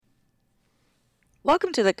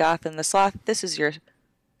Welcome to the Goth and the Sloth. This is your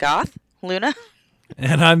Goth, Luna.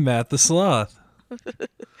 And I'm Matt the Sloth.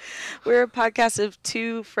 We're a podcast of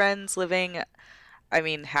two friends living,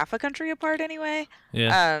 half a country apart anyway.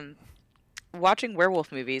 Yeah, Um, Watching werewolf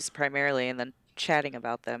movies primarily and then chatting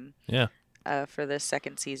about them yeah. for this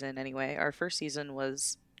second season anyway. Our first season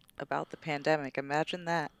was about the pandemic. Imagine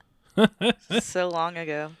that. So long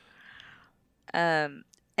ago. Um,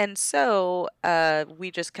 and so we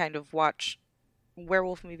just kind of watch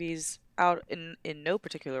werewolf movies out in no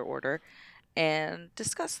particular order and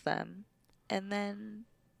discuss them. And then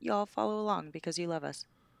y'all follow along because you love us.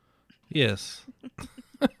 Yes.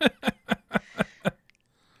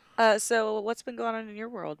 So what's been going on in your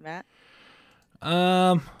world, Matt?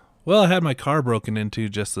 Um, well, I had my car broken into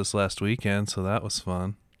just this last weekend, so that was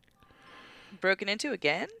fun. Broken into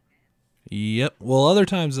again? Yep. Well, other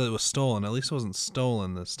times it was stolen. At least it wasn't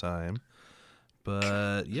stolen this time.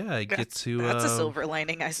 But yeah, That's a silver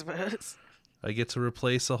lining, I suppose. I get to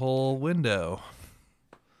replace a whole window.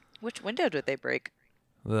 Which window did they break?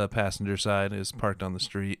 The passenger side is parked on the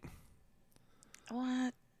street.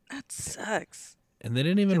 What? That sucks. And they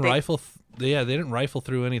didn't even Did they? rifle they didn't rifle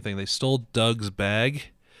through anything. They stole Doug's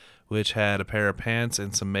bag, which had a pair of pants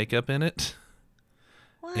and some makeup in it,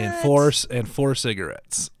 and What? four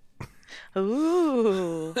cigarettes.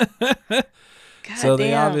 Ooh. So God they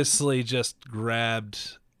damn. obviously just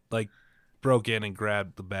broke in and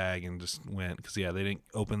grabbed the bag and just went because they didn't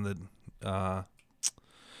open uh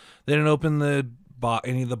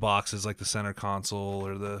any of the boxes like the center console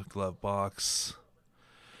or the glove box.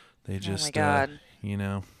 They Oh my just god. you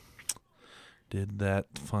know did that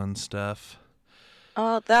fun stuff.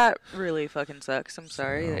 Oh, that really fucking sucks. I'm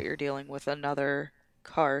sorry So that you're dealing with another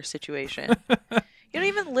car situation. You don't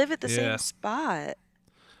even live at the same yeah, spot.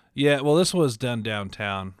 yeah. Well, this was done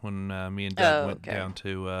downtown when me and Doug Oh, went okay. down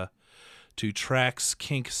to Trax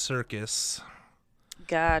Kink Circus.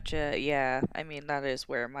 Gotcha. Yeah. I mean, that is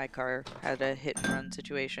where my car had a hit and run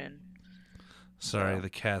situation. Sorry, So, the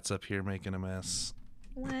cat's up here making a mess.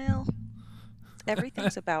 well,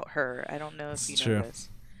 everything's about her. I don't know if It's you true. notice.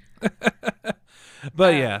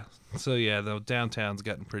 But Um, yeah, so yeah, the downtown's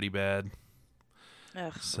gotten pretty bad.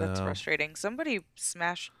 ugh, that's So, frustrating. Somebody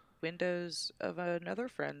smashed windows of another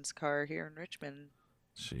friend's car here in Richmond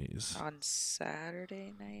jeez. on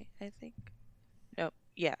Saturday night, I think. No,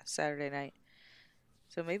 yeah, Saturday night.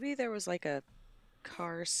 So maybe there was like a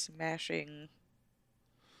car smashing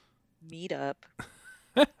meetup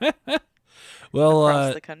Well,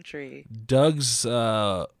 across the country. Doug's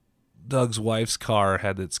wife's car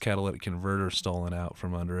had its catalytic converter stolen out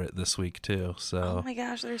from under it this week too. Oh So, my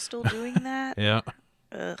gosh, they're still doing that? yeah,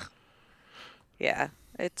 Ugh. Yeah,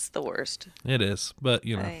 it's the worst. it is. But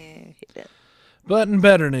I hate it. but in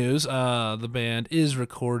better news, the band is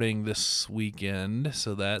recording this weekend,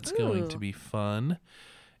 so that's going to Ooh. be fun.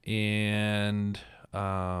 And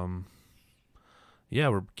um, yeah,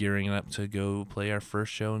 we're gearing up to go play our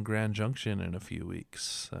first show in Grand Junction in a few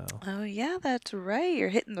weeks. So Oh yeah, that's right. You're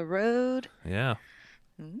hitting the road. yeah.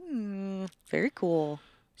 Very cool.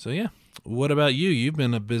 So yeah. What about you? You've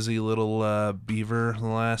been a busy little beaver the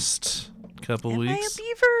last couple Am I a weeks.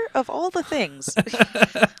 beaver? Of all the things,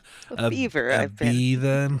 a a beaver a I've been. bee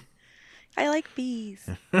then? I like bees.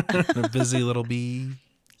 A busy little bee.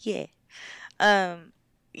 Yeah. Um,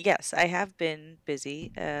 yes, I have been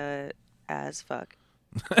busy, as fuck.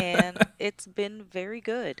 And it's been very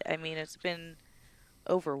good. I mean, it's been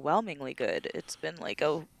overwhelmingly good. It's been like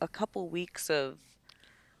a couple weeks of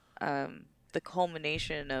the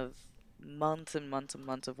culmination of months and months and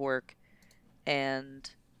months of work,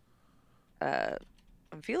 and uh,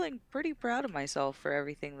 I'm feeling pretty proud of myself for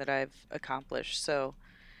everything that I've accomplished. So,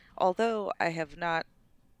 although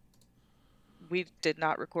we did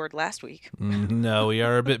not record last week. No, we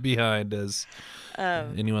are a bit behind, as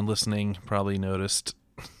um, anyone listening probably noticed.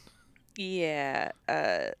 yeah,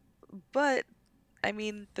 but I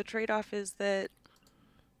mean, the trade off is that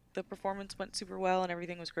the performance went super well and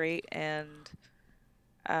everything was great, and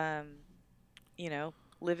um, you know,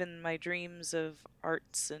 living my dreams of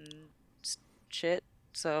arts and shit.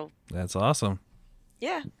 So That's awesome.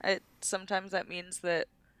 yeah, sometimes that means that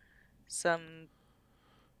some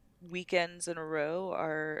weekends in a row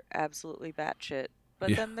are absolutely batshit, but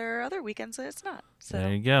Yeah, then there are other weekends that it's not. there So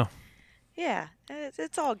you go. yeah,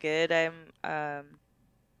 it's all good. I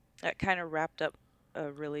kind of wrapped up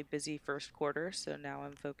a really busy first quarter, so now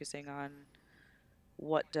I'm focusing on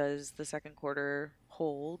what does the second quarter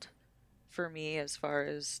hold for me as far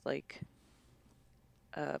as like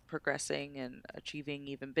progressing and achieving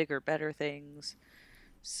even bigger, better things.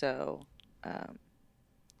 So, um,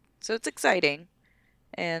 so it's exciting,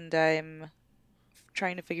 and I'm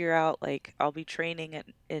trying to figure out like I'll be training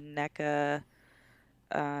in NECA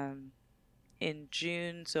um, in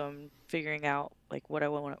June, so I'm figuring out like what I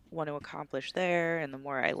want to accomplish there, and the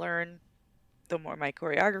more I learn, the more my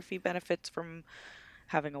choreography benefits from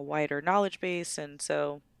having a wider knowledge base, and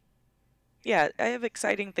so yeah, I have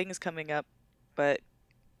exciting things coming up, but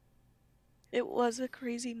it was a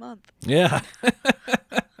crazy month. Yeah.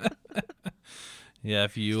 Yeah,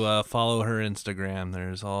 if you follow her Instagram,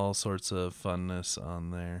 there's all sorts of funness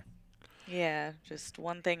on there. Yeah, just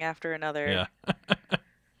one thing after Yeah. another.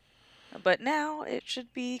 But now it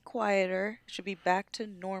should be quieter. It should be back to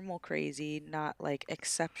normal crazy, not like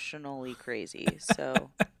exceptionally crazy.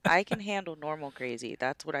 So I can handle normal crazy.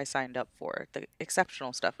 That's what I signed up for. The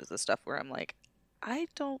exceptional stuff is the stuff where I'm like, I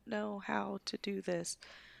don't know how to do this.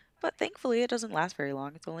 But thankfully, it doesn't last very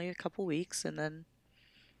long. It's only a couple weeks and then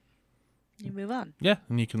you move on. Yeah,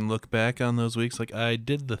 and you can look back on those weeks like I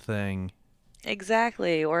did the thing.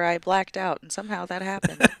 Exactly. Or I blacked out and somehow that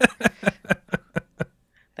happened.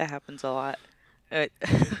 That happens a lot. I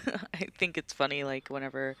think it's funny, like,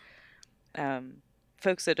 whenever um,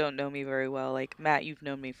 folks that don't know me very well, like Matt, you've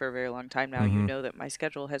known me for a very long time now. You Mm-hmm. know that my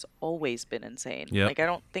schedule has always been insane. Yep. Like, I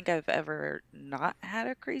don't think I've ever not had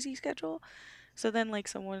a crazy schedule. So then, like,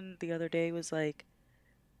 someone the other day was like,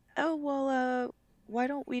 "Oh, well, why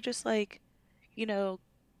don't we just like, you know,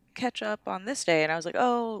 catch up on this day?" And I was like,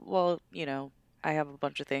 "Oh, well, I have a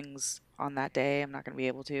bunch of things on that day. I'm not going to be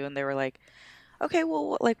able to." And they were like, "Okay,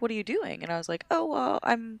 well, like, what are you doing?" And I was like, "Oh, well,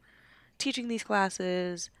 I'm teaching these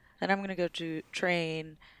classes and I'm going to go to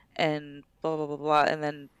train and blah, blah, blah, blah." And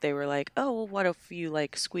then they were like, "Oh, well, what if you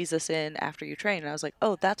like squeeze us in after you train?" And I was like,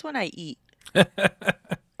 "Oh, that's when I eat.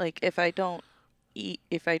 Like, if I don't eat,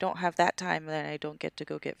 if I don't have that time, then I don't get to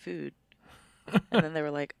go get food." And then they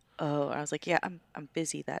were like, "Oh," and I was like, "Yeah, I'm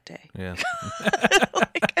busy that day." Yeah.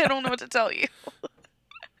 Like, I don't know what to tell you.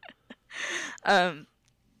 Um,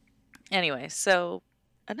 anyway, so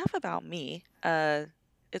enough about me.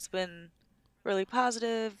 It's been really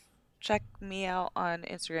positive. Check me out on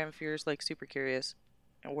Instagram if you're like super curious,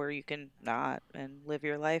 where you can not and live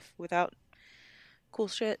your life without cool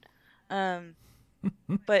shit. Um,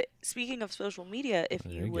 but speaking of social media, if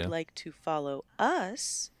There you you would go. like to follow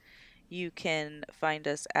us, you can find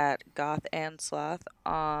us at Goth and Sloth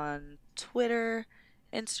on Twitter,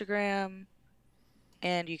 Instagram,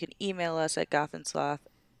 and you can email us at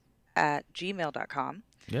gothandsloth@gmail.com.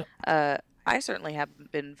 Yep. Uh, I certainly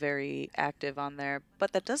haven't been very active on there,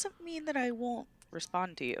 but that doesn't mean that I won't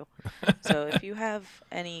respond to you. So if you have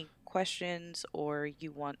any questions or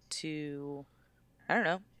you want to, I don't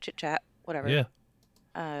know, chit chat, whatever, Yeah.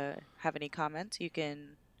 have any comments, you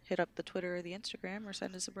can hit up the Twitter or the Instagram or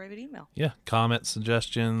send us a private email. Yeah. Comment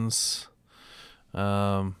suggestions.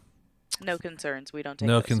 Um, No concerns. We don't take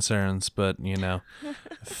no those. concerns, but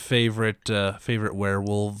favorite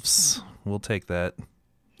werewolves. We'll take that.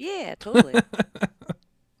 Yeah, totally.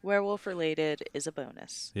 Werewolf related is a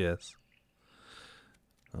bonus. Yes.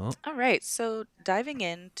 Oh. All right, so diving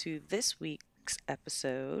into this week's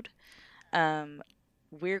episode, Um,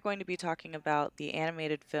 we're going to be talking about the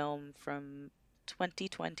animated film from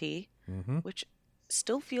 2020, Mm-hmm. which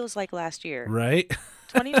still feels like last year. Right.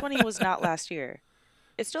 2020 was not last year.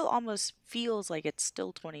 It still almost feels like it's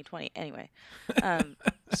still 2020. Anyway, um,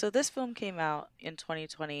 so this film came out in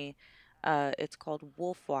 2020. It's called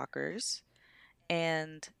Wolfwalkers,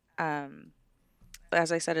 and um,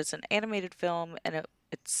 as I said, it's an animated film, and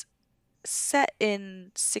it's set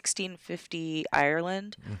in 1650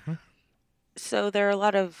 Ireland. Mm-hmm. So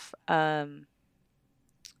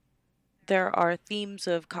there are themes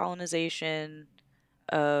of colonization,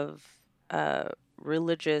 of uh,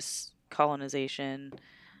 religious colonization,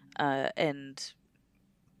 and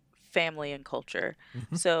family and culture.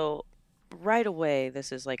 Mm-hmm. So right away,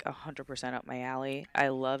 this is like 100% up my alley. I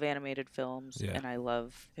love animated films Yeah. and I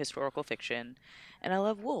love historical fiction and I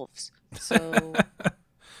love wolves. So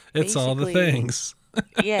It's all the basically, things.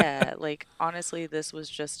 yeah, like honestly, this was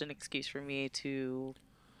just an excuse for me to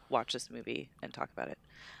watch this movie and talk about it.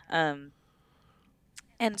 Um,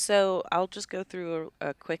 And so I'll just go through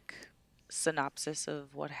a quick synopsis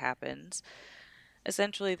of what happens.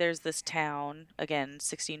 Essentially, there's this town, again,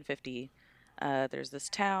 1650. There's this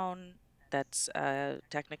town that's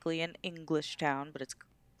technically an English town, but it's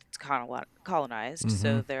kind of colonized. Mm-hmm.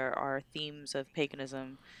 So there are themes of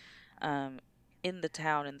paganism um, in the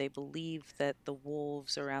town, and they believe that the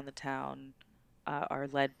wolves around the town are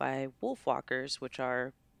led by wolfwalkers, which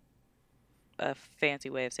are a fancy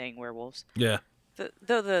way of saying werewolves. Yeah.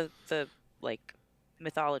 Though the like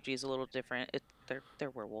mythology is a little different. They're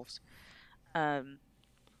werewolves. Um,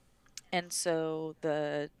 and so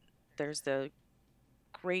there's the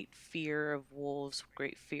great fear of wolves,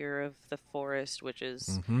 great fear of the forest, which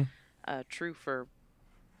is Mm-hmm. true for,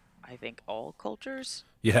 I think, all cultures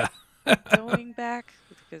Yeah. going back,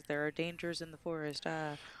 because there are dangers in the forest.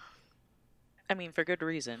 I mean, for good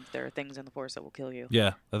reason. There are things in the forest that will kill you.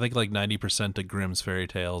 Yeah. I think like 90% of Grimm's fairy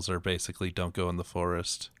tales are basically don't go in the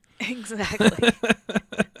forest. Exactly.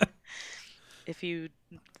 If you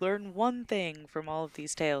learn one thing from all of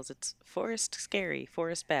these tales, it's forest scary,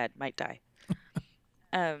 forest bad, might die.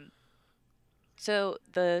 Um, so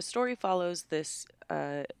the story follows this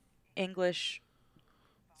English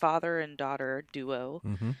father and daughter duo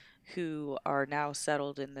Mm-hmm. who are now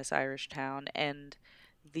settled in this Irish town, and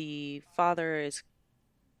the father is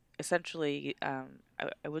essentially, I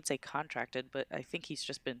would say contracted, but I think he's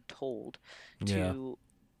just been told Yeah. to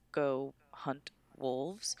go hunt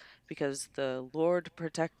wolves because the Lord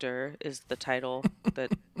Protector is the title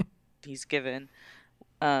that he's given,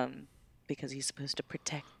 um, because he's supposed to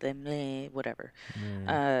protect them, whatever.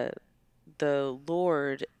 Yeah. Uh, the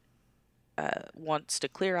Lord wants to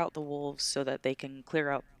clear out the wolves so that they can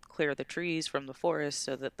clear the trees from the forest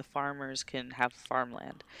so that the farmers can have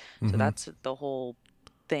farmland. So Mm-hmm. that's the whole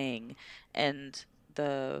thing. And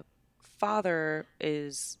the father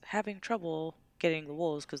is having trouble getting the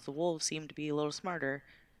wolves because the wolves seem to be a little smarter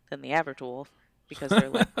than the average wolf because they're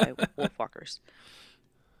led by wolfwalkers.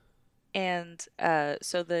 And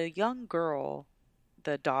so the young girl,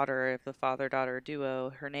 the daughter of the father daughter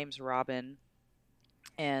duo, her name's Robin,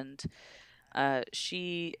 and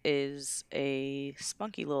she is a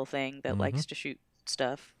spunky little thing that Mm-hmm. likes to shoot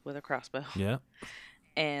stuff with a crossbow Yeah.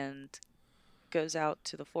 and goes out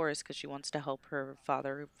to the forest because she wants to help her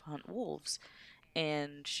father hunt wolves.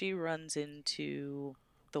 And she runs into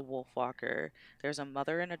the wolfwalker. There's a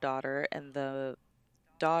mother and a daughter, and the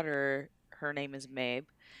daughter, her name is Mabe,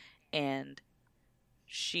 and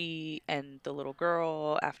she and the little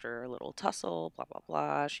girl, after a little tussle, blah blah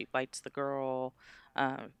blah, she bites the girl.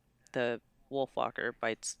 The wolfwalker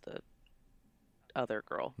bites the other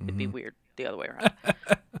girl. It'd be Mm-hmm. weird the other way around.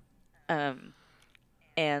 Um,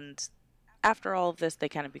 and after all of this, they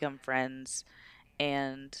kind of become friends.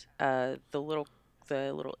 And the little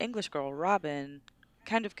English girl, Robin,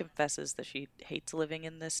 kind of confesses that she hates living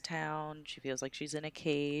in this town. She feels like she's in a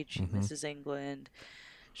cage. She Mm-hmm. misses England.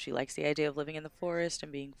 She likes the idea of living in the forest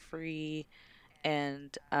and being free.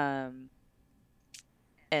 And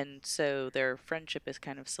so their friendship is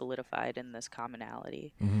kind of solidified in this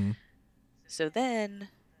commonality. Mm-hmm. So then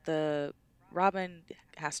the Robin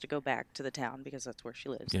has to go back to the town because that's where she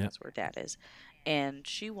lives and Yeah. that's where dad is. And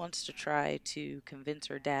she wants to try to convince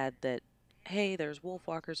her dad that, hey, there's wolf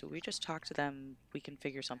walkers. If we just talk to them, we can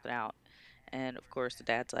figure something out. And of course, the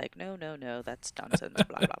dad's like, no, no, no, that's nonsense,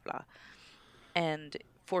 blah, blah, blah. And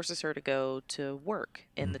forces her to go to work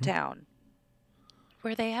in the Mm-hmm. town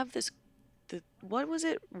where they have what was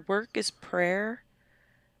it? Work is prayer?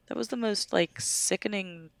 That was the most like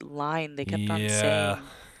sickening line they kept on Yeah. saying.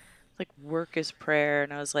 Like work is prayer,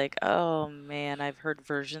 and I was like, oh man, I've heard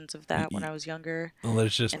versions of that when I was younger, Well,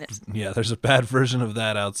 there's just and it's yeah, there's a bad version of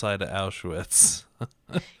that outside of Auschwitz.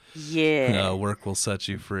 yeah, Work will set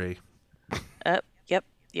you free. yep, yep,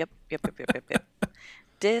 yep, yep, yep, yep, yep.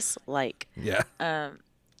 Dislike. Yeah. Um,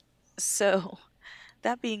 so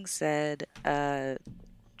that being said,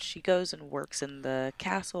 she goes and works in the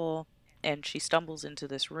castle, and she stumbles into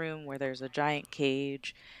this room where there's a giant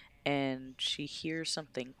cage, and she hears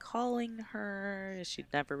something calling her. She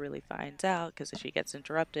never really finds out because she gets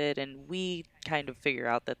interrupted, and we kind of figure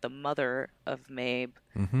out that the mother of Mabe,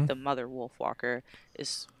 Mm-hmm. the mother Wolfwalker,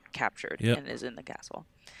 is captured Yep. and is in the castle,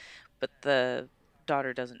 but the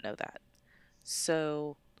daughter doesn't know that.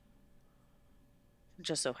 So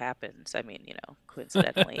just so happens, I mean,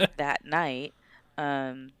 coincidentally, that night,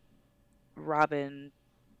 um, Robin,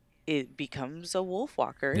 it becomes a wolf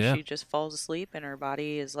walker. Yeah. She just falls asleep and her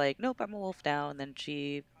body is like, nope, I'm a wolf now. And then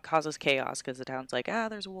she causes chaos because the town's like,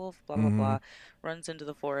 there's a wolf, blah, blah, Mm-hmm. blah. Runs into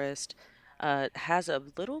the forest. Has a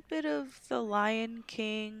little bit of the Lion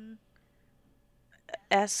King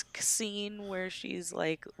esque scene where she's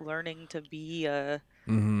like learning to be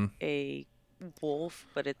Mm-hmm. a wolf,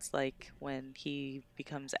 but it's like when he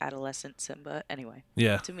becomes adolescent Simba. Anyway,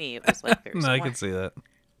 Yeah. to me, it was like very No, I similar. can see that.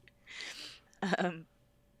 Um,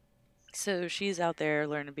 so she's out there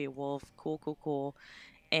learning to be a wolf. Cool, cool, cool.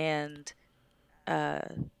 And uh,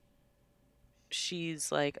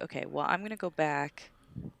 she's like, okay, well, I'm going to go back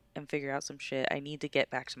and figure out some shit. I need to get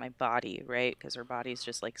back to my body, right? Because her body's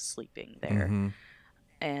just like sleeping there. Mm-hmm.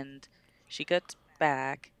 And she gets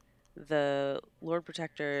back. The Lord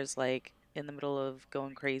Protector is like in the middle of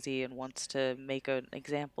going crazy and wants to make an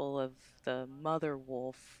example of the mother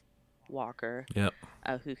wolf Walker, Yep.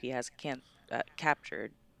 who he has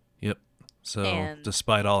captured. Yep. So, And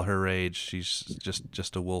despite all her rage, she's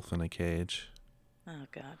just a wolf in a cage. oh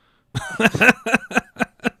god.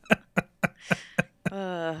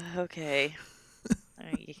 Okay.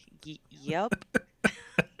 Yep.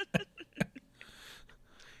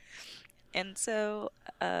 And so,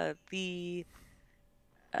 the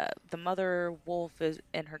mother wolf is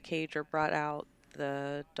in her cage are brought out.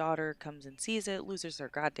 The daughter comes and sees it, loses her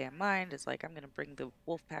goddamn mind. Is like, I'm gonna bring the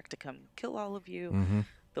wolf pack to come kill all of you. Mm-hmm.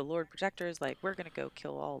 The Lord Protector is like, we're gonna go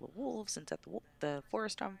kill all the wolves and set the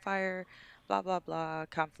forest on fire. Blah blah blah.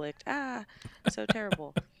 Conflict. So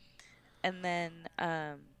terrible. And then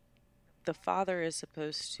the father is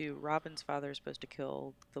supposed to Robin's father is supposed to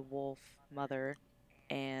kill the wolf mother,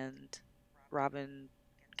 and Robin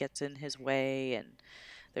gets in his way, and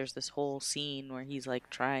there's this whole scene where he's like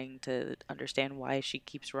trying to understand why she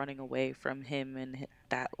keeps running away from him and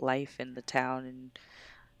that life in the town. And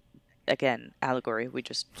again, allegory, we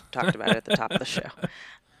just talked about it at the top of the show.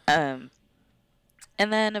 um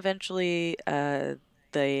and then eventually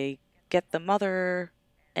they get the mother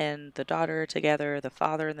and the daughter together. The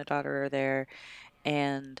father and the daughter are there,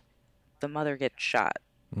 and the mother gets shot.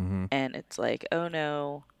 Mm-hmm. And it's like, oh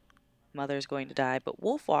no, mother's going to die. But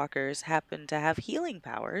wolfwalkers happen to have healing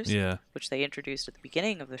powers, Yeah. which they introduced at the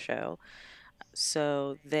beginning of the show.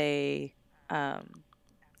 So they, um,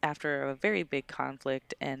 after a very big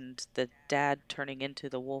conflict and the dad turning into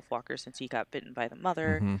the wolfwalker since he got bitten by the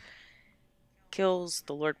mother, Mm-hmm. kills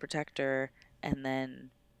the Lord Protector, and then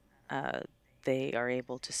uh, they are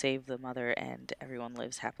able to save the mother, and everyone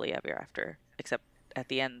lives happily ever after. Except at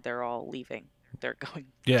the end, they're all leaving. They're going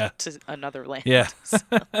Yeah. to another Yeah. land. So,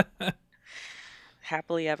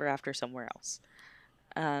 happily ever after somewhere else.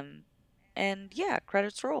 Um, and yeah,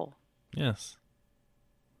 credits roll. Yes.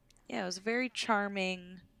 Yeah, it was a very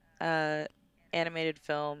charming uh, animated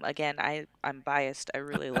film. Again, I'm biased. I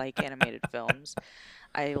really like animated films.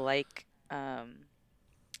 I like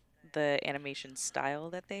the animation style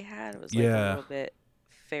that they had. It was like a Yeah. little bit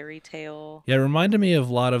fairy tale. Yeah, it reminded me of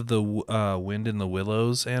a lot of the Wind in the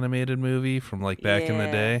Willows animated movie from like back in the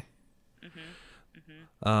Yeah. day. Mhm.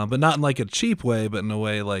 Mhm. But not in like a cheap way, but in a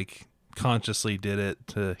way like consciously did it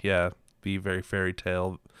to be very fairy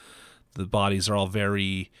tale. The bodies are all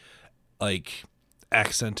very like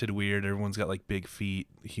accented weird. Everyone's got like big feet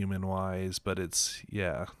human wise, but it's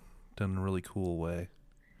done in a really cool way.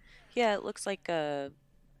 Yeah, it looks like a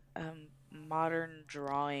modern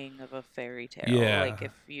drawing of a fairy tale. Yeah. Like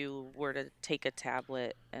if you were to take a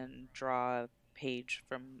tablet and draw a page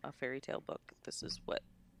from a fairy tale book, this is what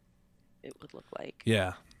it would look like.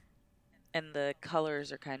 Yeah. And the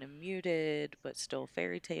colors are kind of muted, but still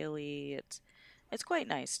fairy tale-y. It's quite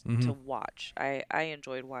nice Mhm. to watch. I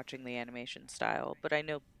enjoyed watching the animation style, but I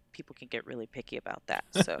know people can get really picky about that.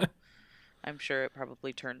 So I'm sure it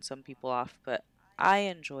probably turned some people off, but I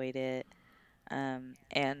enjoyed it.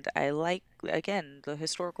 And I like, again, the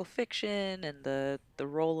historical fiction and the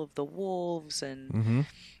role of the wolves and Mhm.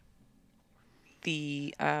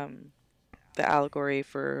 the um, the allegory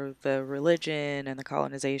for the religion and the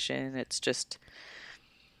colonization. It's just,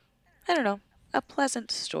 I don't know, a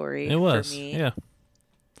pleasant story It for was. me. Yeah.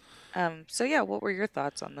 So yeah, what were your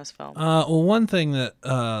thoughts on this film? Well, one thing that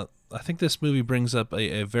I think this movie brings up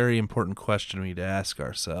a very important question we need to ask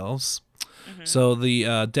ourselves. Hmm. So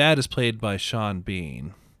the dad is played by Sean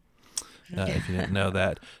Bean. If you didn't know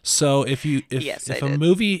that. So Yes, I if a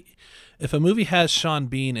did. movie has Sean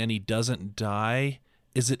Bean and he doesn't die,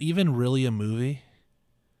 is it even really a movie?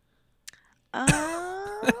 Um,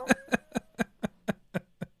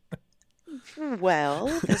 well,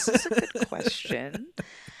 this is a good question.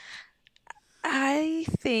 I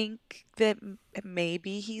think that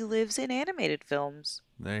maybe he lives in animated films.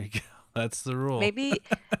 There you go. That's the rule. Maybe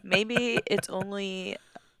maybe it's only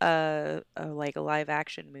like a live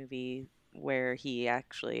action movie where he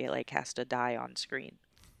actually like has to die on screen.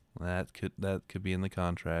 That could be in the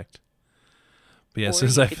contract. But yeah, as Or soon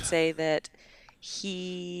as you I could say that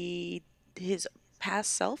he his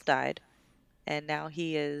past self died and now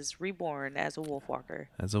he is reborn as a wolfwalker.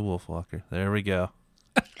 as a Wolfwalker, there we go.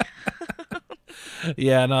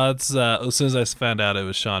 Yeah, no, it's as soon as I found out it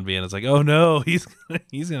was Sean Bean, it's like, oh no, he's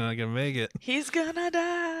not gonna make it. He's gonna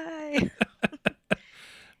die.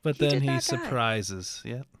 But He then did he not die. surprises.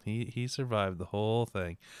 Yep, he survived the whole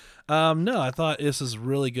thing. No, I thought this was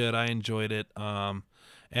really good. I enjoyed it.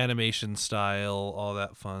 Animation style, all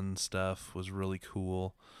that fun stuff was really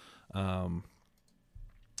cool. Um,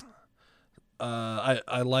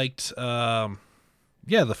 I liked the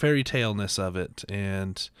fairy tale ness of it,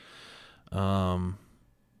 and um,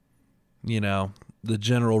 you know the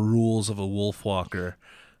general rules of a wolfwalker,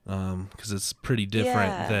 because it's pretty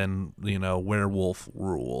different Yeah, than werewolf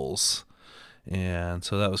rules, and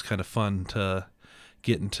so that was kind of fun to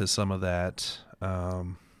get into some of that.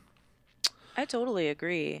 I totally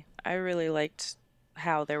agree. I really liked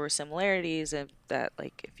how there were similarities and that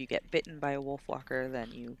like if you get bitten by a wolf walker,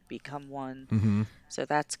 then you become one. Mm-hmm. So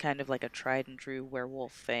that's kind of like a tried and true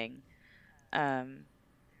werewolf thing. Um,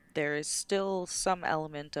 there is still some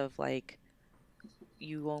element of like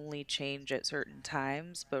you only change at certain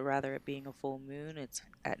times, but rather it being a full moon, it's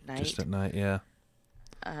at Just night. at night, yeah.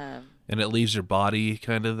 Um, And it leaves your body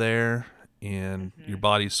kind of there, and your mhm.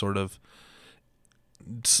 body's sort of,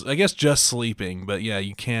 I guess, just sleeping. But yeah,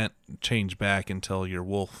 you can't change back until your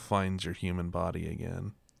wolf finds your human body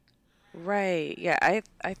again. Right. Yeah,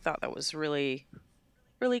 I thought that was really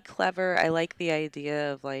clever. I like the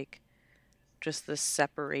idea of like just the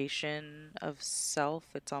separation of self.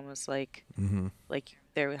 It's almost Mm-hmm. like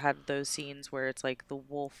there had those scenes where it's like the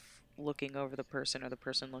wolf looking over the person or the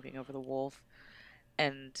person looking over the wolf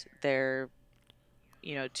and they're,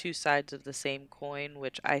 two sides of the same coin,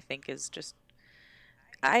 which I think is just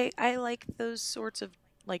I like those sorts of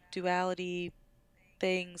like duality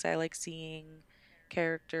things. I like seeing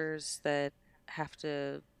characters that have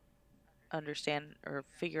to understand or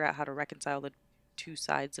figure out how to reconcile the two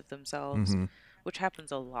sides of themselves, Mm-hmm. which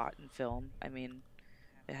happens a lot in film. I mean,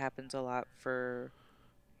 it happens a lot for,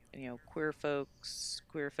 queer folks,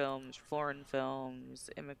 queer films, foreign films,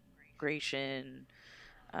 immigration,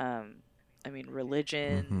 um, I mean, Mm-hmm.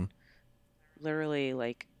 religion, literally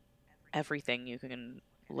like everything you can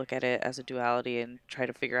look at it as a duality and try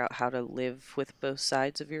to figure out how to live with both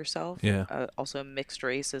sides of yourself. Yeah. Also, mixed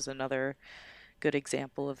race is another good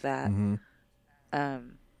example of that. Mm-hmm.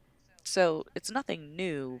 Um, so it's nothing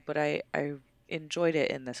new, but I enjoyed it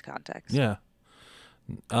in this context. Yeah.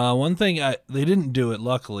 One thing they didn't do it,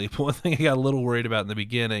 luckily, but one thing I got a little worried about in the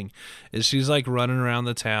beginning is she's like running around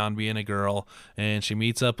the town being a girl, and she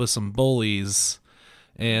meets up with some bullies,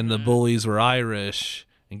 and the Hmm. bullies were Irish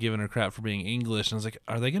and giving her crap for being English. And I was like,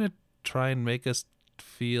 are they gonna try and make us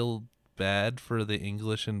feel bad for the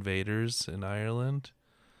English invaders in Ireland?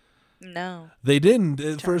 No, They didn't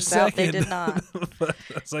for a turns out they second. did not. But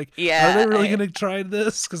I was like, are they Yeah, really I gonna try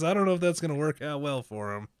this? Because I don't know if that's gonna work out well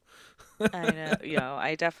for them. I know,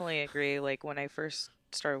 I definitely agree. Like when I first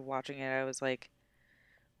started watching it, I was like,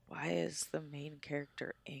 why is the main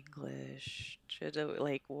character English?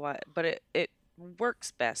 Like what? But it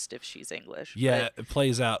works best if she's English. But Yeah, it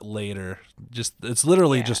plays out later. Just it's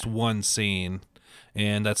literally yeah. just one scene,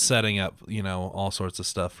 and that's setting Hmm. up all sorts of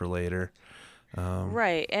stuff for later. Um,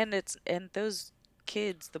 Right. And those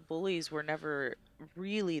kids, the bullies were never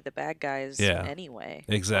really the bad guys yeah, anyway. Like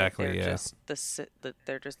they're exactly. Yeah. just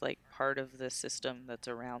they're just like part of the system that's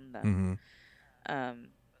around them. Hmm. Um,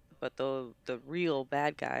 but the real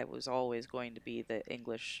bad guy was always going to be the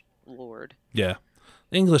English lord. Yeah.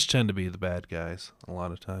 English tend to be the bad guys a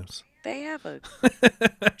lot of times. They have a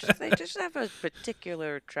they just have a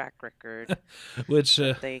particular track record Which,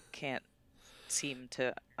 that they can't seem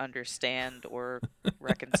to understand or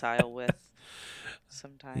reconcile with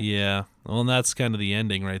sometimes. yeah. Well, and that's kind of the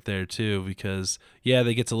ending right there, too, because, yeah,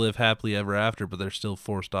 they get to live happily ever after, but they're still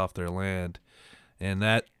forced off their land. And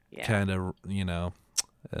that Yeah. kind of,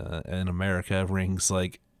 in America rings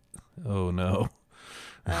like, oh no.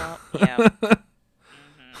 Yeah.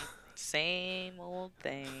 Same old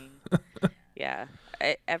thing. Yeah.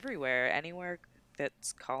 Everywhere, anywhere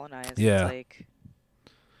that's colonized, it's Yeah. like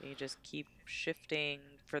you just keep shifting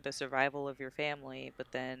for the survival of your family,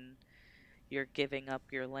 but then you're giving up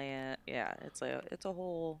your land. Yeah, it's a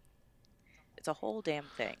whole damn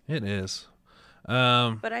thing. It is.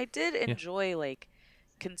 Um, But I did yeah. enjoy like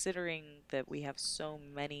considering that we have so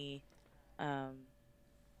many um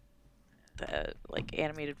like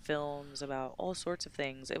animated films about all sorts of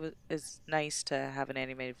things. It's nice to have an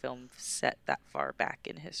animated film set that far back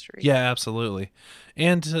in history. Yeah, absolutely.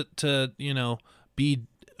 And to be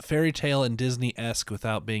fairy tale and Disney esque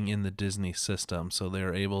without being in the Disney system, so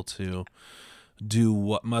they're able to do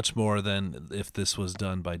what much more than if this was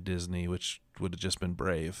done by Disney, which would have just been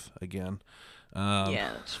Brave again. Um,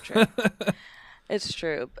 Yeah, that's true. It's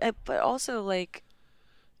true. But also like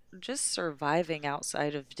just surviving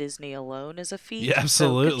outside of Disney alone is a yeah, feat. So good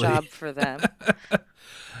absolutely. job for them.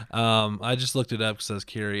 I just looked it up because I was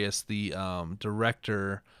curious. The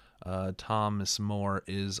director, Thomas More,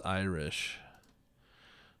 is Irish,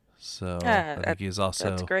 so Yeah, I think he's that's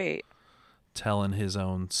also great. telling his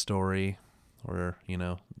own story, or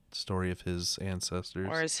story of his Or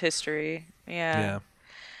ancestors. his history. Yeah. Yeah.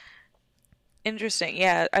 Interesting.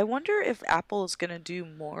 Yeah, I wonder if Apple is gonna do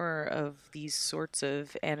more of these sorts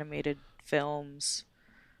of animated films.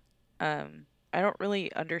 I don't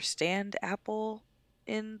really understand Apple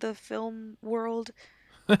in the film world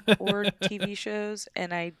or TV shows,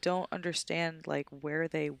 and I don't understand like where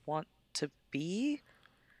they want to be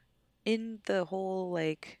in the whole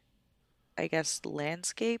like I guess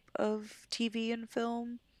landscape of TV and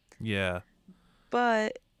film. Yeah.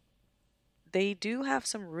 But they do have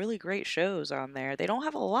some really great shows on there. They don't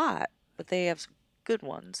have a lot, but they have some good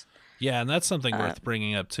ones. Yeah, and that's something worth Um,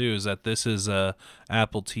 bringing up too, is that this is a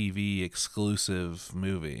Apple TV exclusive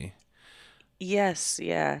movie. yes,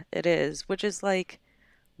 yeah, it is, which is like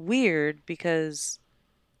weird because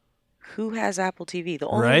who has Apple TV? The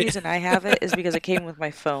only Right? reason I have it is because it came with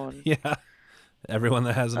my phone. Yeah. Everyone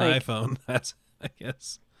that has an Like, iPhone has, I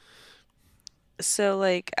guess. so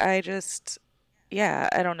like I just yeah,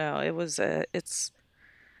 I don't know. It was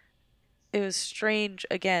strange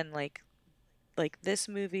again, like this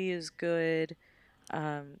movie is good.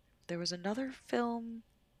 There was another film.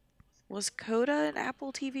 Was Coda an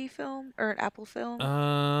Apple TV film or an Apple film?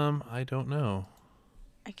 I don't know.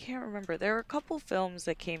 I can't remember. There were a couple films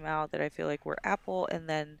that came out that I feel like were Apple, and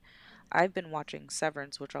then I've been watching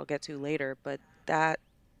Severance, which I'll get to later, but that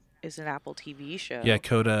is an Apple TV Yeah, show.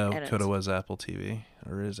 Coda And Coda it's was Apple TV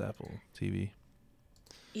or is Apple TV.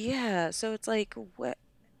 yeah, so it's like what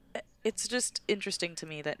it's just interesting to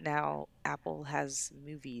me that now Apple has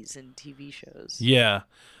movies and TV shows. Yeah.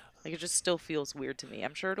 Like it just still feels weird to me.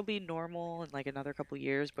 I'm sure it'll be normal in like another couple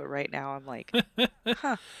years, but right now I'm like,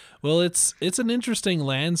 huh, Well, it's an interesting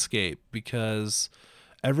landscape because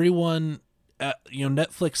everyone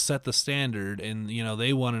Netflix set the standard, and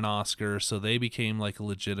they won an Oscar, so they became like a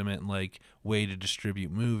legitimate like way to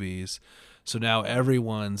distribute movies. So now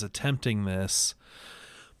everyone's attempting this,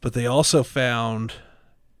 but they also found,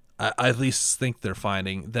 I at least think they're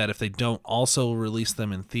finding, that if they don't also release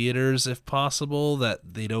them in theaters if possible,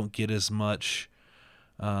 that they don't get as much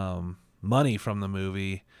money from the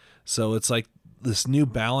movie. So it's like this new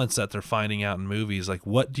balance that they're finding out in movies, like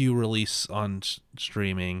what do you release on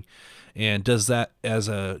streaming, and does that, as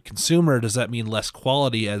a consumer, does that mean less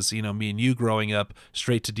quality? As me and you growing up,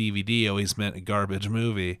 straight to DVD always meant a garbage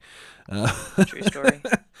movie. uh, true story.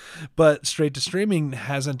 but straight to streaming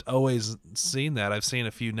hasn't always seen that. I've seen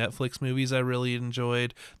a few Netflix movies I really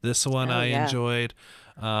enjoyed. This one Oh I yeah. enjoyed.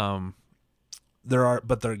 um, there are,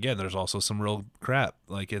 but there again, there's also some real crap.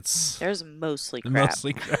 Like it's There's mostly crap.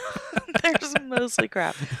 mostly crap. There's mostly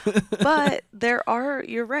crap. But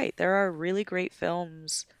you're right, there are really great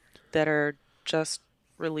films that are just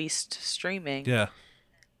released streaming. Yeah.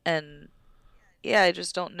 And yeah, I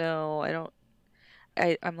just don't know.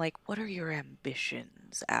 I'm like, what are your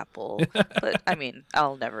ambitions, Apple? But I mean,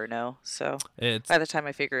 I'll never know. So It's by the time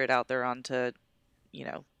I figure it out, they're on to,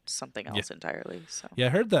 something yeah. else entirely. So Yeah, I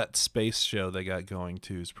heard that space show they got going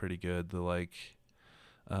too is pretty good. The like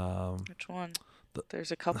um which one? the,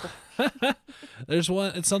 There's a couple. there's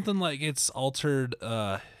one, it's something like, it's altered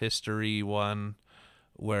history one,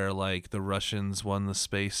 where like the Russians won the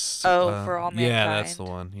space. Oh, for all Yeah, that's the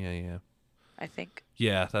mankind, one. Yeah, yeah. I think.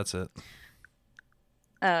 Yeah, that's it.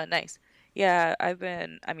 Nice. Yeah, I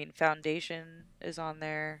mean, Foundation is on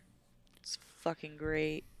there. It's fucking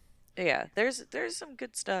great. Yeah, there's some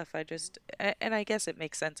good stuff. And I guess it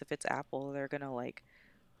makes sense if it's Apple, they're gonna like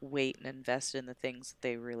wait and invest in the things that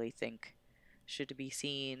they really think should be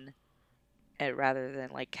seen, rather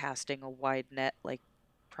than like casting a wide net like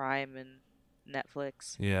Prime and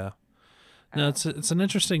Netflix. Yeah. No, Um, it's an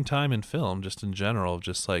interesting time in film, just in general.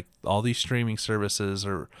 Just like all these streaming services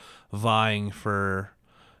are vying for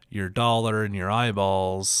your dollar and your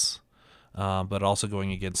eyeballs, but also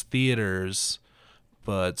going against theaters.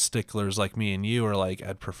 But sticklers like me and you are like,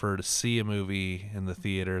 I'd prefer to see a movie in the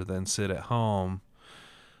theater than sit at home.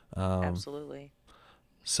 Um, Absolutely.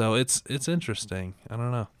 so it's interesting. I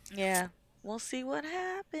don't know. Yeah, we'll see what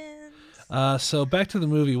happens. So back to the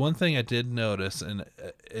movie. One thing I did notice, and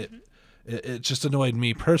it Hmm. it just annoyed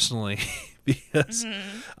me personally, because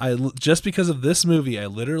Hmm. just because of this movie, I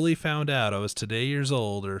literally found out, I was today years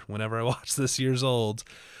old, or whenever I watched this years old,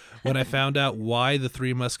 when I found out why the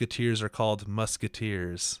Three Musketeers are called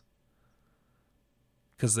Musketeers.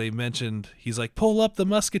 Because they mentioned, he's like, pull up the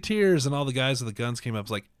Musketeers, and all the guys with the guns came up. I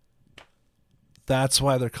was like, that's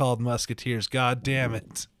why they're called Musketeers. God damn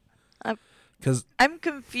it. I'm Because I'm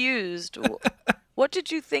confused. What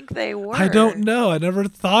did you think they I don't were? know. I never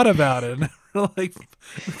thought about it. Like,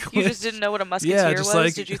 You just didn't know what a yeah, musketeer just was?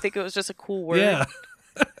 like, Did you think it was just a cool yeah. word?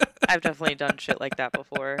 I've definitely done shit like that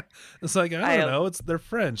before. It's like, I I don't know. They're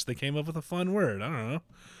French. They came up with a fun word. I don't know.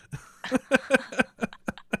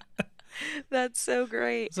 That's so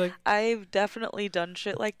great. It's like, I've definitely done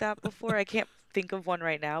shit like that before. I can't think of one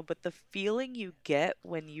right now, but the feeling you get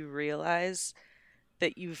when you realize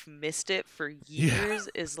that you've missed it for yeah, years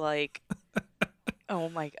is like, oh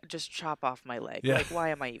my, just chop off my leg. yeah. Like, why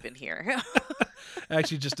am I even here? I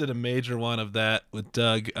actually just did a major one of that with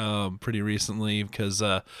Doug pretty recently because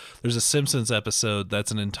there's a Simpsons episode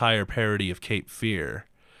that's an entire parody of Cape Fear,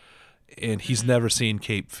 and he's Mm. never seen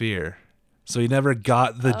Cape Fear. So he never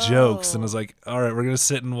got the jokes and was Oh, like, all right, we're going to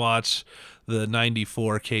sit and watch the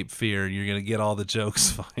 94 Cape Fear. And you're going to get all the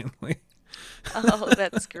jokes finally. oh,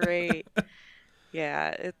 that's great.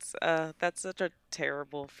 Yeah, that's such a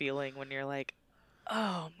terrible feeling when you're like,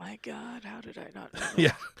 oh my God, how did I not know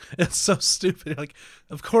Yeah, that? it's so stupid. Like,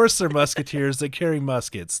 of course they're musketeers. They carry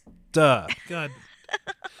muskets. Duh. God.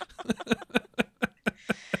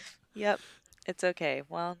 Yep, it's okay.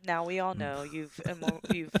 Well, now we all know you've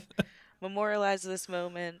memorialized this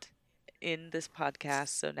moment in this podcast,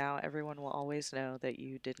 so now everyone will always know that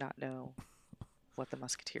you did not know what the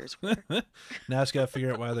Musketeers were. Now it's got to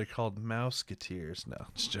figure out why they're called mouseketeers. No,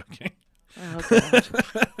 just joking. Oh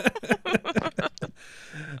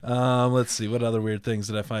God. Let's see. What other weird things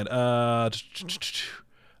did I find? Uh,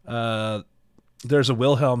 there's a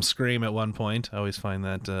Wilhelm scream at one point. I always find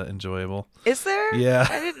that enjoyable. Is there? Yeah,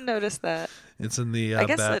 I didn't notice that. it's in the I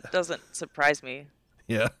guess bat. that doesn't surprise me.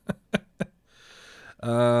 Yeah.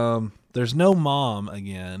 There's no mom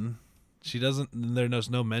again. She doesn't. There's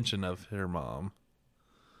no mention of her mom.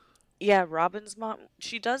 Yeah, Robin's mom,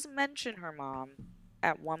 she does mention her mom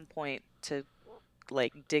at one point to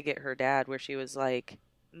like dig at her dad where she was like,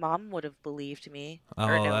 Mom would have believed me.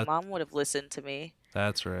 Or Oh, no, Mom would have listened to me.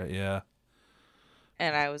 that's right. Yeah.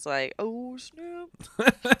 And I was like, oh snap.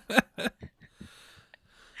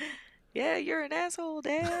 Yeah, you're an asshole,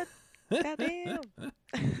 Dad. Goddamn.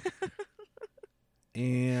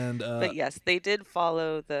 And But yes, they did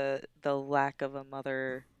follow the lack of a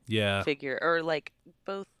mother yeah, figure, or like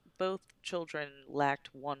both both children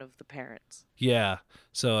lacked one of the parents. yeah.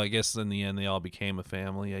 So I guess in the end they all became a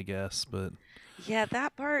family. I guess, but Yeah,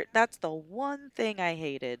 that part, that's the one thing I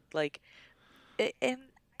hated. Like, and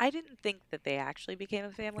I didn't think that they actually became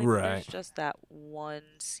a family, but there's right. just that one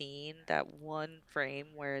scene, that one frame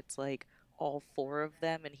where it's like all four of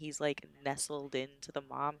them and he's like nestled into the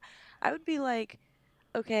mom. I would be like,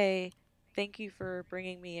 okay, thank you for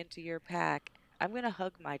bringing me into your pack. I'm gonna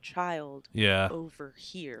hug my child Yeah. over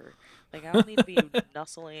here. Like, I don't need to be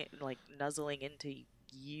nuzzling into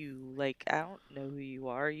you. Like, I don't know who you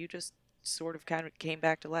are. You just sort of kind of came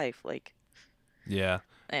back to life. Like, Yeah.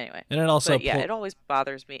 anyway. And it also But yeah, it always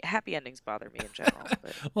bothers me. Happy endings bother me in general.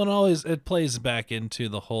 But well, it always it plays back into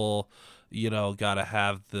the whole, gotta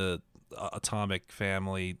have the atomic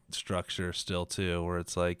family structure still too, where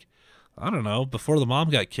it's like, I don't know, before the mom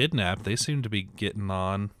got kidnapped, they seemed to be getting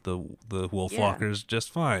on the yeah, Wolfwalkers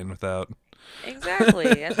just fine without.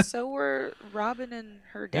 exactly. And so were Robin and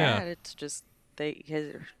her Yeah, dad. It's just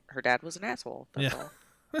her dad was an asshole. That's yeah.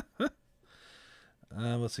 all.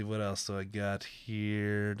 Let's see what else do I got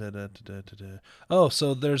here. Oh,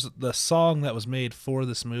 so there's the song that was made for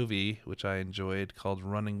this movie, which I enjoyed, called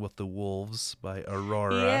 "Running with the Wolves" by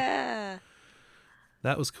Aurora. Yeah,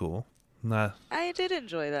 That was cool. Nah. I did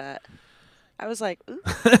enjoy that. I was like, ooh,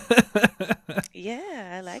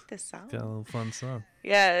 yeah, I like this Got a song. little fun song.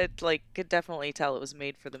 Yeah, it like could definitely tell it was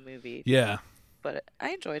made for the movie, Yeah, but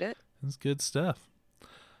I enjoyed it. it's good stuff.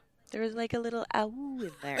 There was like a little ow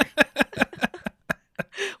in there,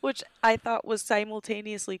 which I thought was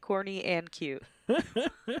simultaneously corny and cute.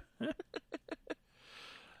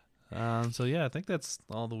 So yeah, I think that's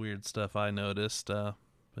all the weird stuff I noticed. But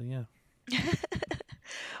yeah,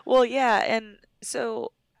 Well, yeah, and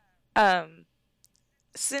so um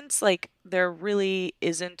since like there really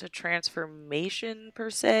isn't a transformation per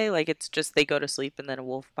se, like it's just they go to sleep and then a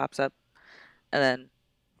wolf pops up and then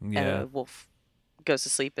yeah, a wolf goes to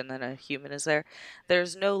sleep and then a human is there.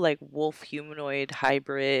 There's no like wolf humanoid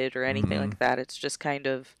hybrid or anything mm, like that. It's just kind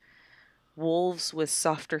of wolves with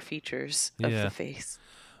softer features of the yeah. face,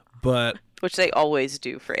 But which they always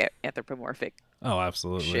do for anthropomorphic oh,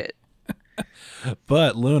 absolutely. shit.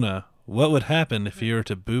 But Luna, what would happen if you were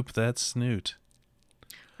to boop that snoot?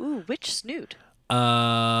 Ooh, which snoot?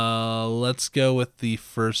 Let's go with the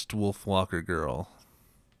first Wolfwalker girl.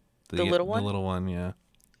 The little The one? little one, yeah.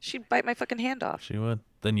 She'd bite my fucking hand off. She would.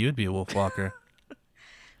 Then you'd be a Wolfwalker.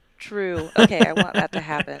 True. Okay, I want that to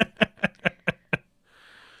happen.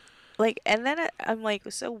 Like, and then I'm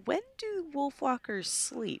like, so when do wolfwalkers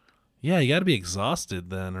sleep? Yeah, you got to be exhausted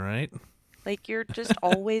then, right? Like, you're just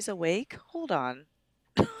always awake? Hold on.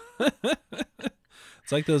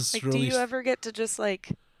 It's like those Like, do really. you ever get to just like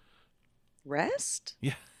Rest?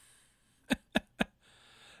 Yeah.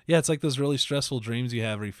 Yeah, it's like those really stressful dreams you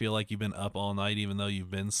have where you feel like you've been up all night even though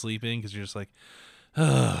you've been sleeping because you're just like,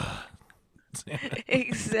 ugh.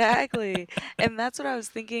 Exactly. And that's what I was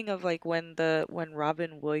thinking of, like when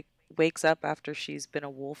Robin wakes up after she's been a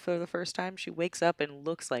wolf for the first time, she wakes up and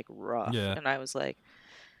looks like rough. Yeah. And I was like,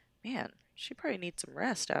 man, she probably needs some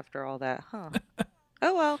rest after all that, huh?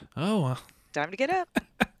 Oh well, Oh, well. time to get up.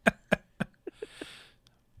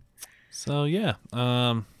 So yeah,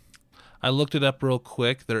 I looked it up real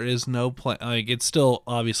quick. There is no plan. Like it's still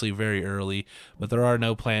obviously very early, but there are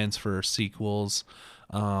no plans for sequels.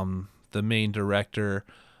 The main director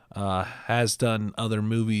has done other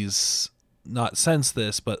movies, not since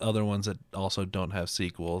this, but other ones that also don't have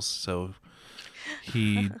sequels. So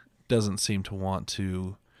he doesn't seem to want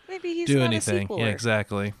to Maybe he's do not a anything. Yeah, sequeler.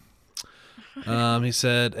 exactly. He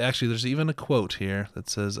said, actually, there's even a quote here that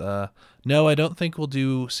says, no, I don't think we'll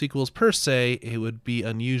do sequels per se. It would be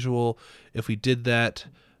unusual if we did that,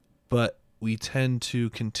 but we tend to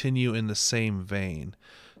continue in the same vein.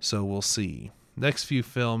 So we'll see. Next few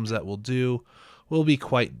films that we'll do will be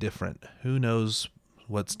quite different. Who knows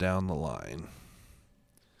what's down the line?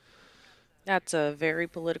 That's a very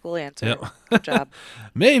political Yep. answer. Good job.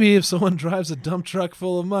 Maybe if someone drives a dump truck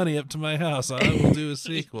full of money up to my house, I will do a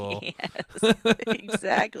sequel. Yes,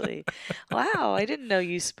 exactly. Wow, I didn't know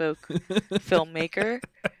you spoke filmmaker.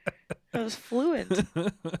 That was fluent.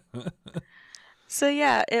 So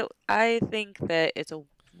yeah, I think that it's a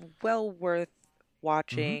well worth Mm-hmm.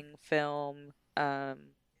 watching film.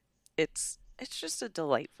 It's just a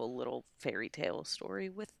delightful little fairy tale story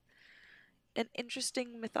with an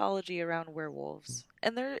interesting mythology around werewolves.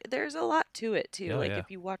 And there's a lot to it too. Oh, Like yeah.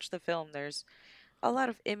 if you watch the film, there's a lot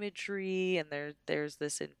of imagery and there's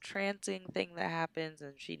this entrancing thing that happens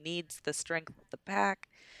and she needs the strength of the pack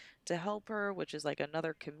to help her, which is like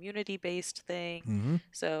another community-based thing. Mm-hmm.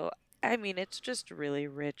 So, I mean, it's just really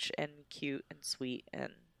rich and cute and sweet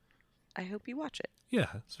and I hope you watch it. Yeah,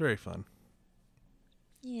 it's very fun.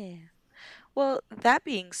 Yeah. Well, that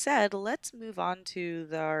being said, let's move on to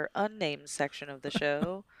our unnamed section of the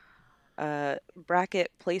show.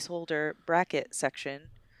 Bracket placeholder bracket section.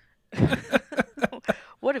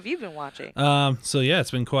 What have you been watching? So yeah,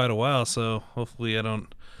 it's been quite a while, so hopefully I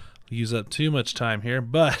don't use up too much time here.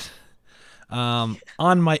 But on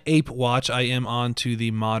my ape watch, I am on to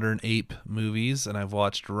the modern ape movies, and I've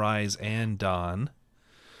watched Rise and Dawn.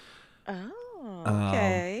 Oh, Um,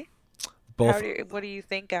 okay. both. What do you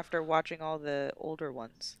think after watching all the older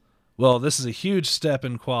ones? Well, this is a huge step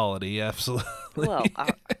in quality, Well, absolutely.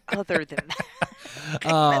 other than that,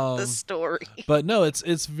 I meant the um, story. but no,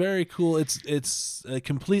 it's very cool. It's a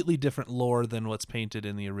completely different lore than what's painted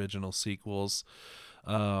in the original sequels.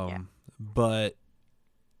 Yeah. But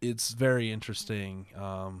it's very interesting.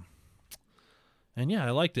 And yeah,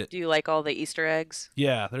 I liked it. Do you like all the Easter eggs?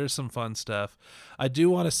 Yeah, there's some fun stuff. I do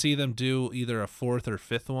want to see them do either a fourth or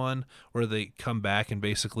fifth one where they come back and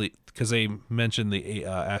basically, because they mentioned the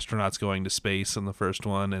astronauts going to space in the first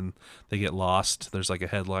one and they get lost. There's like a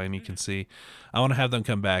headline you can Hmm. see. I want to have them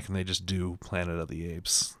come back and they just do Planet of the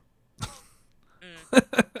Apes.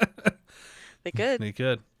 Mm, they could. They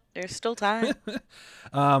could. There's still time.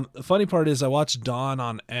 The funny part is I watched Dawn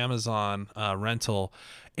on Amazon rental,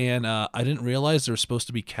 and I didn't realize there were supposed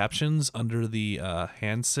to be captions under the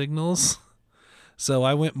hand signals. So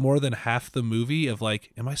I went more than half the movie of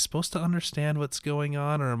like, am I supposed to understand what's going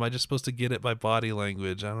on, or am I just supposed to get it by body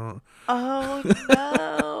language? I don't. Oh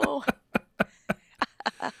no.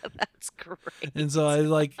 That's And so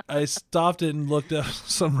great. I stopped it and looked up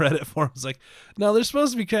some Reddit forums like, no, there's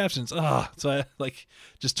supposed to be captions. So I like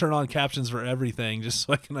just turn on captions for everything just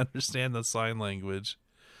so I can understand the sign language.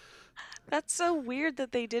 That's so weird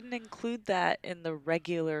that they didn't include that in the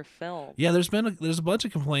regular film. Yeah, there's a bunch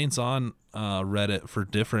of complaints on Reddit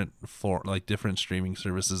for like different streaming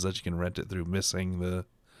services that you can rent it through missing the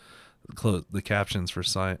captions for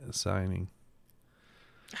signing.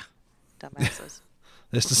 Dumbasses.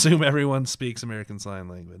 Just assume everyone speaks American Sign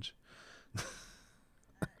Language.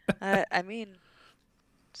 I mean,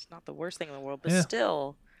 it's not the worst thing in the world, but Yeah,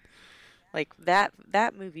 still, like that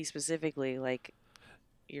movie specifically, like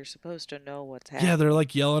you're supposed to know what's yeah, they're happening.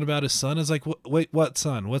 like yelling about his son. It's like, wait, what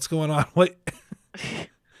son? What's going on? Wait,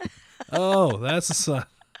 oh, that's the son.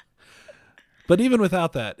 But even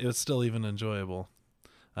without that, it was still even enjoyable.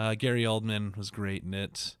 Gary Oldman was great in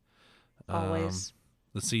it. Um, Always.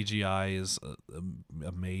 the CGI is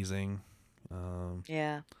amazing.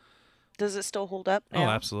 Yeah. Does it still hold up Oh, now?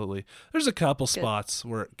 absolutely. There's a couple Good. spots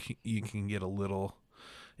where you can get a little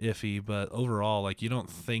iffy, but overall, like you don't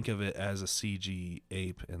think of it as a CG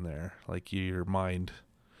ape in there. Like your mind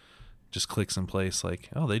just clicks in place. Like,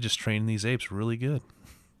 oh, they just trained these apes really good.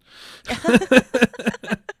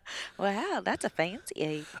 Wow, that's a fancy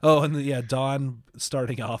ape. Oh, and yeah, Dawn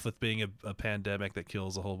starting off with being a pandemic that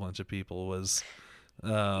kills a whole bunch of people was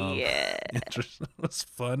Yeah. interesting. It was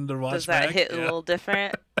fun to Does watch that back. hit a Yeah. little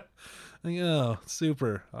different? Like, oh,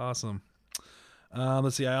 super awesome.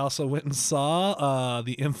 Let's see. I also went and saw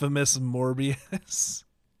the infamous Morbius,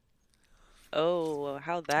 Oh,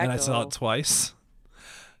 how'd and that I saw it go? twice.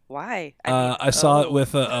 Why? I mean, I saw it oh,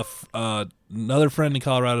 with another friend in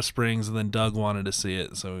Colorado Springs, and then Doug wanted to see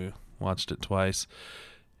it, so we watched it twice.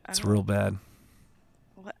 It's oh, real bad.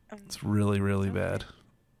 what? It's really, really Okay. bad.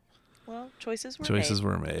 Well, choices were Choices made.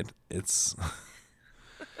 were made. It's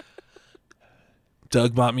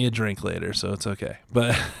Doug bought me a drink later, so it's okay.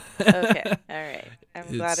 But Okay, all right. I'm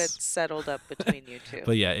glad it's it's settled up between you two.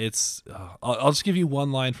 but yeah, it's. I'll just give you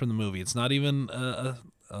one line from the movie. It's not even a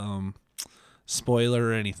spoiler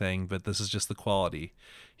or anything, but this is just the quality.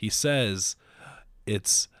 He says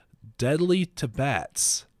it's deadly to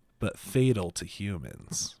bats, but fatal to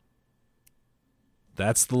humans.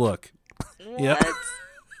 That's the look. Yep.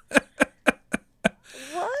 What?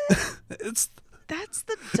 What? it's That's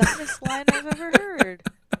the dumbest line I've ever heard.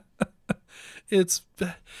 it's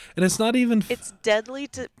and it's not even It's deadly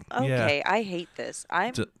to. yeah. Okay, I hate this.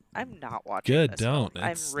 D- I'm not watching Good, this film. don't.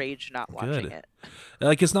 I'm It's rage not watching good. it.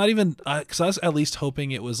 Like it's not even because I was at least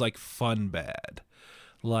hoping it was like fun bad,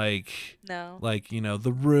 like No.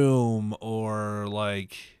 The Room or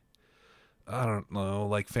like I don't know,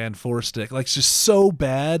 like Fan Four Stick, like it's just so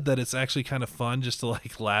bad that it's actually kind of fun just to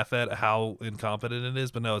like laugh at how incompetent it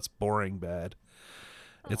is. But no, it's boring bad.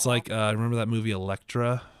 It's Oh. like remember that movie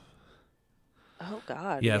Elektra? Oh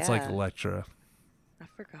God, Yeah, it's like yeah. Elektra. I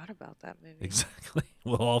forgot about that movie. Exactly.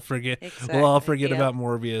 We'll all forget. We'll all Exactly. forget Yep. about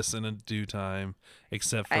Morbius in a due time,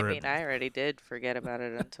 except I for it. mean, I already did forget about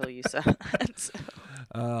it until you said that.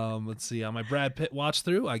 So. Let's see. On my Brad Pitt watch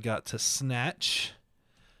through, I got to Snatch.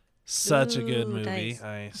 Such a good Ooh, movie. nice.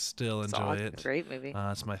 I still It's enjoy awesome. it. Great movie.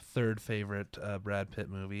 It's my third favorite Brad Pitt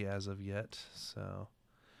movie as of yet. So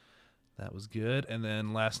that was good. And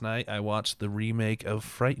then last night I watched the remake of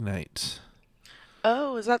Fright Night.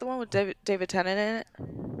 Oh, is that the one with David Tennant in it?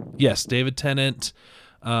 Yes, David Tennant,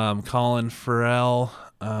 Colin Farrell,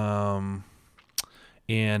 and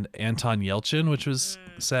Anton Yelchin, which was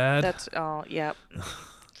sad. That's oh, yeah.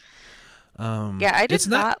 Yeah, I did It's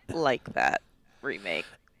not not like that remake,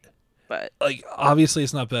 but like obviously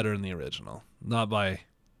it's not better than the original, not by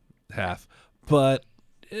half, but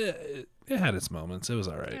it had its moments. It was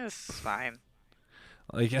all right. it's fine.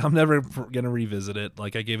 Like I'm never gonna revisit it.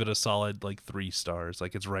 Like I gave it a solid like 3 stars.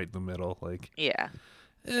 Like it's right in the middle. Like Yeah.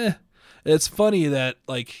 eh. It's funny that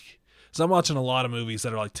like. So I'm watching a lot of movies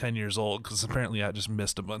that are like 10 years old because apparently I just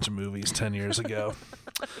missed a bunch of movies 10 years ago.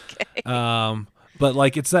 Okay. But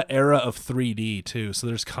like it's that era of 3D too. So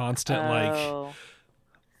there's constant like, Oh.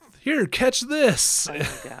 here, catch this. Oh And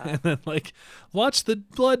God. then like, watch the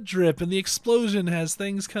blood drip and the explosion has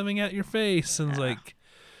things coming at your face. And it's Yeah. like,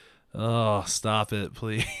 oh, stop it,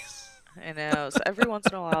 please. I know. So every once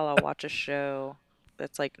in a while, I'll watch a show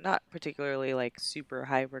that's like not particularly like super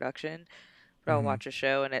high production, but I'll Hmm. watch a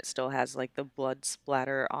show and it still has like the blood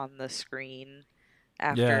splatter on the screen Yeah.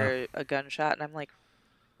 after a gunshot, and I'm like,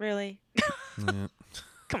 really? Yeah.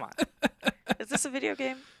 Come on. Is this a video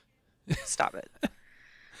game? Stop it.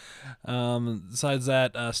 Besides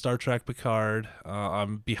that, Star Trek Picard.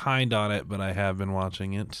 I'm behind on it, but I have been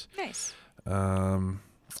watching it. Nice. And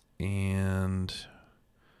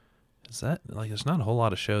is that like there's not a whole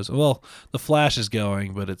lot of shows. Well, The Flash is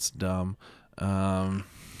going, but it's dumb.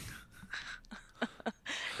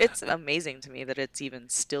 It's amazing to me that it's even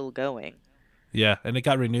still going. Yeah, and it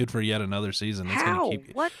got renewed for yet another season. It's gonna How?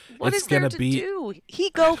 keep. What It's is there gonna to be. do? He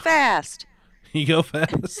go fast. You go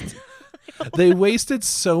fast. They wasted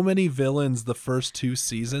so many villains the first 2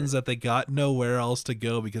 seasons that they got nowhere else to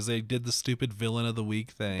go because they did the stupid villain of the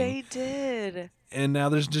week thing, They did. and now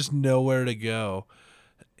there's just nowhere to go.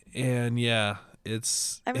 And yeah,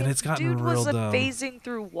 it's I and mean, it's gotten dude was real like dumb. phasing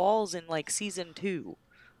through walls in like season 2.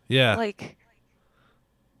 Yeah, Like,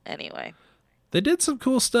 anyway. they did some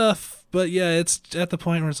cool stuff, but yeah, it's at the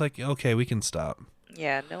point where it's like, okay, we can stop.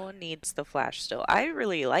 Yeah, no one needs the Flash still. I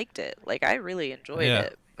really liked it. Like, I really enjoyed Yeah,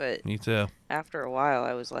 it. But me too. after a while,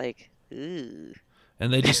 I was like, ooh.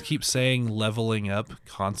 And they just keep saying leveling up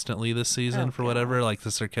constantly this season Oh, for whatever. God. Like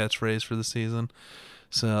that's their catchphrase for the season.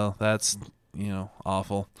 So that's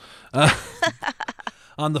awful.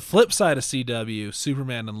 On the flip side of CW,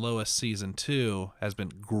 Superman and Lois season 2 has been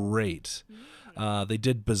great. They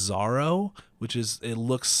did Bizarro, it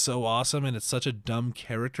looks so awesome, and it's such a dumb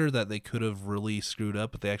character that they could have really screwed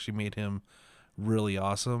up, but they actually made him really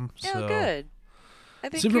awesome. Oh, So good. I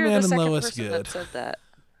think you're the Superman and second Lois, person that good. said that.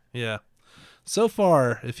 Yeah. So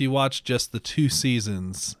far, if you watch just the 2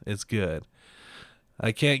 seasons, it's good.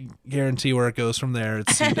 I can't guarantee where it goes from there.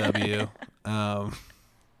 It's CW.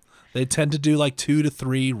 They tend to do like 2 to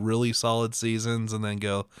 3 really solid seasons and then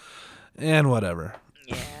go, and whatever.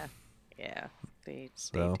 Yeah. Yeah. They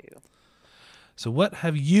So, do. so what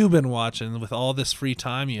have you been watching with all this free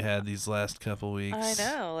time you had these last couple I weeks?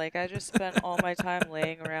 know. Like, I just spent all my time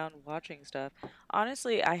laying around watching stuff.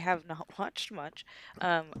 Honestly, I have not watched much.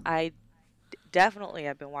 I definitely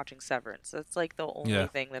have been watching Severance. That's like the only Yeah.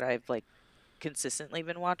 thing that I've like consistently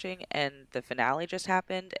been watching, and the finale just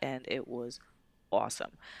happened, and it was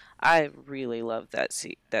awesome. I really love that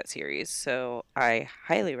series, so I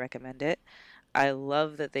highly recommend it. I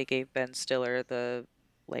love that they gave Ben Stiller the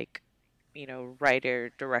like,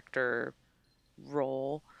 writer director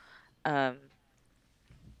role. Um,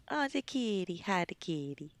 oh, the kitty, hi the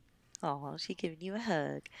kitty. Oh, she giving you a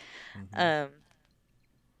hug. Mm-hmm. Um,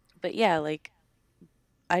 but yeah, like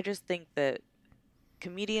I just think that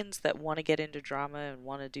comedians that want to get into drama and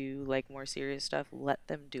want to do like more serious stuff, let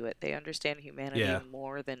them do it. They understand humanity Yeah.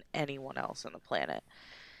 more than anyone else on the planet.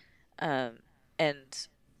 Um, and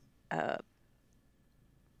uh,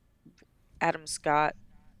 Adam Scott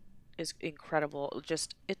is incredible.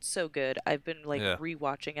 Just it's so good. I've been like Yeah.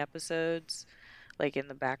 rewatching episodes like in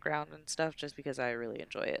the background and stuff just because I really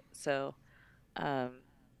enjoy it. So, um,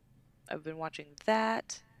 I've been watching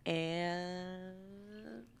that, and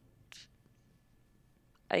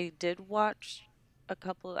I did watch a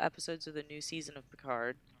couple of episodes of the new season of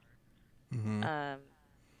Picard. Mm-hmm. Um,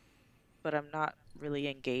 but I'm not really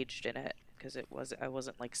engaged in it because I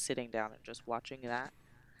wasn't like sitting down and just watching that.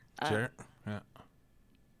 Um, Sure. Yeah.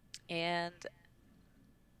 and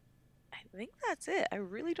I think that's it. I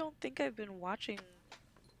really don't think I've been watching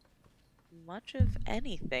much of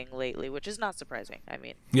anything lately, which is not surprising. I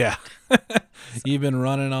mean, Yeah. so, You've been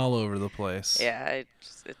running all over the place. yeah,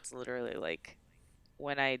 it's literally like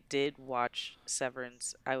when I did watch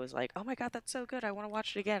Severance, I was like, "Oh my God, that's so good. I want to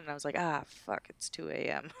watch it again." And I was like, "Ah, fuck, it's 2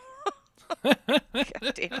 a.m.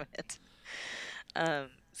 God damn it."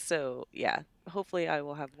 So yeah, hopefully I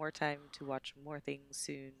will have more time to watch more things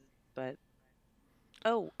soon. But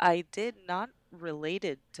oh, I did not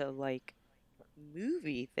related to like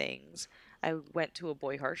movie things. I went to a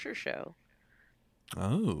Boy Harsher show,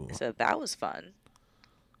 Oh. so that was fun.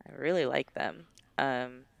 I really like them.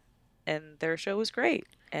 Um, and their show was great.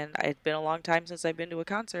 And it's been a long time since I've been to a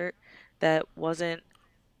concert that wasn't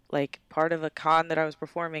like part of a con that I was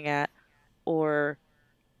performing at or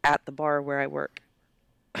at the bar where I work.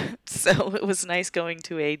 So it was nice going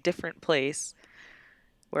to a different place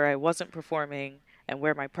where I wasn't performing and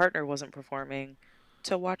where my partner wasn't performing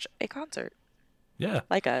to watch a concert Yeah.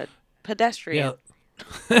 like a Yeah. pedestrian.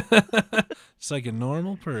 It's like a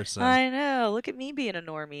normal person. I know. Look at me being a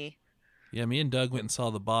normie. Yeah, me and Doug went and saw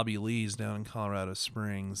the Bobby Lees down in Colorado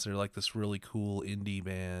Springs. They're like this really cool indie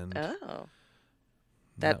band. Oh,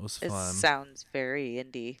 that That was is, fun. sounds very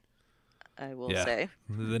indie, I will Yeah. say.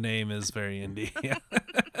 The name is very indie. Yeah.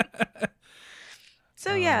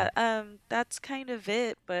 So yeah, that's kind of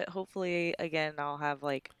it, but hopefully again I'll have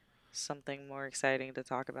like something more exciting to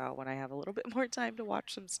talk about when I have a little bit more time to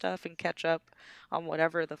watch some stuff and catch up on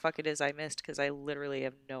whatever the fuck it is I missed because I literally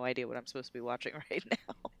have no idea what I'm supposed to be watching right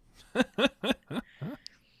now. Well,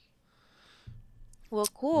 Well,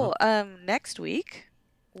 cool. Next week,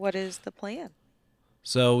 what is the plan?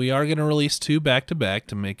 so we are going to release 2 back to back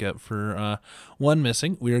to make up for one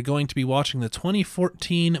missing. We are going to be watching the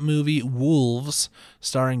 2014 movie Wolves,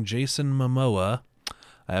 starring Jason Momoa.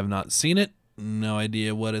 I have not seen it. No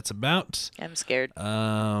idea what it's about. I'm scared.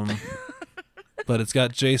 But it's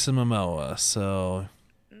got Jason Momoa, so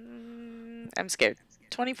I'm scared. yeah,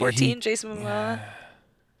 2014, Jason Momoa.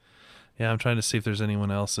 yeah, I'm trying to see if there's anyone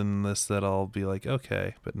else in this that I'll be like,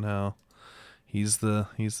 okay, but no, he's the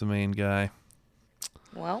main guy.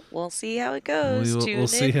 Well, we'll see how it goes. We'll Tune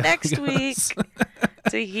see in how next it week goes.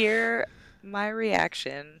 to hear my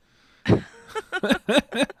reaction.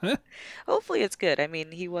 Hopefully it's good. I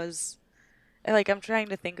mean, he was like I'm trying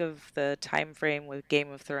to think of the time frame with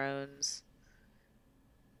Game of Thrones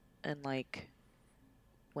and like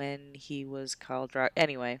when he was called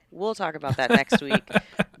anyway, we'll talk about that next week.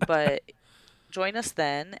 But join us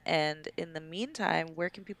then, and in the meantime, where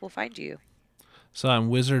can people find you? So I'm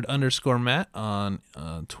wizard_Matt on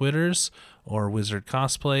Twitters, or Wizard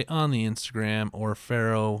Cosplay on the Instagram, or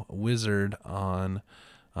Pharaoh Wizard on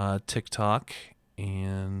TikTok.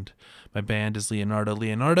 And my band is Leonardo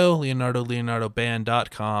Leonardo.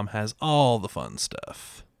 LeonardoLeonardoBand.com has all the fun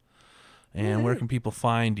stuff. And where Woohoo! can people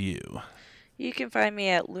find you? You can find me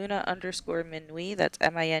at Luna_Minuit. That's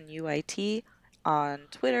MINUIT on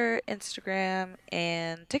Twitter, Instagram,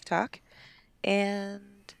 and TikTok.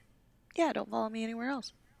 And yeah, don't follow me anywhere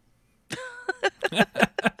else.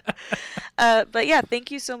 But yeah,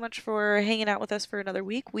 thank you so much for hanging out with us for another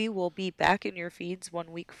week. We will be back in your feeds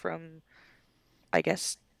 1 week from, I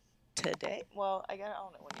guess, today. Well, I don't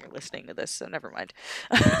know when you're listening to this, so never mind.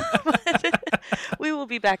 But we will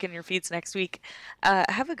be back in your feeds next week.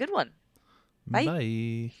 Have a good one. Bye.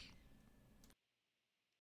 Bye.